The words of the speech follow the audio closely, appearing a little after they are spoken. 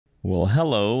Well,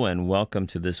 hello and welcome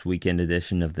to this weekend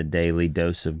edition of the Daily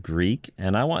Dose of Greek.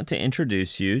 And I want to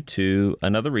introduce you to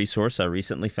another resource I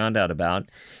recently found out about.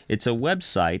 It's a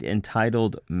website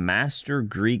entitled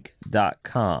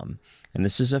MasterGreek.com. And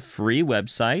this is a free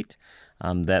website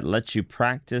that lets you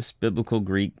practice biblical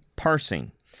Greek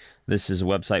parsing. This is a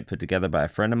website put together by a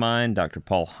friend of mine, Dr.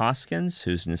 Paul Hoskins,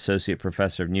 who's an associate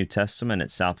professor of New Testament at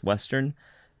Southwestern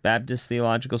Baptist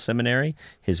Theological Seminary.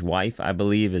 His wife, I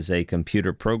believe, is a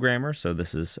computer programmer, so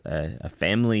this is a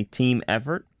family team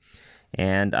effort.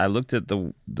 And I looked at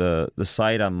the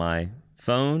site on my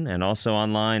phone and also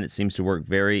online. It seems to work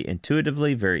very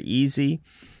intuitively, very easy,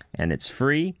 and it's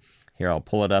free. Here, I'll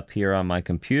pull it up here on my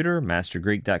computer,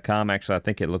 mastergreek.com. Actually, I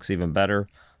think it looks even better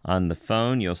on the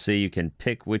phone. You'll see you can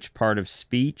pick which part of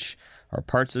speech or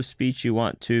parts of speech you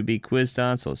want to be quizzed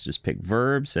on. So let's just pick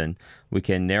verbs, and we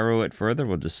can narrow it further.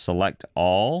 We'll just select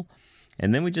all,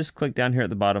 and then we just click down here at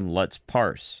the bottom, let's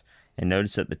parse. And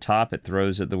notice at the top it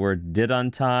throws at the word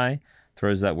didontai,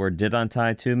 throws that word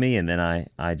didontai to me, and then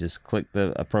I just click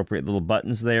the appropriate little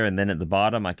buttons there, and then at the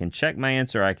bottom I can check my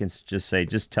answer. I can just say,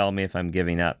 just tell me if I'm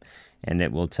giving up, and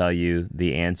it will tell you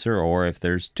the answer, or if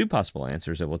there's two possible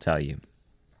answers, it will tell you.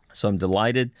 So I'm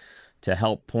delighted to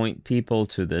help point people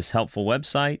to this helpful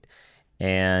website.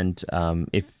 And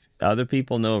if other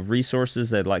people know of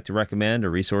resources they'd like to recommend or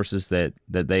resources that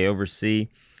they oversee,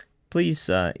 please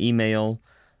email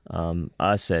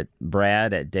us at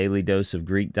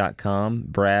brad@dailydoseofgreek.com,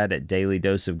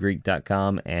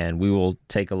 brad@dailydoseofgreek.com, and we will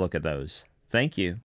take a look at those. Thank you.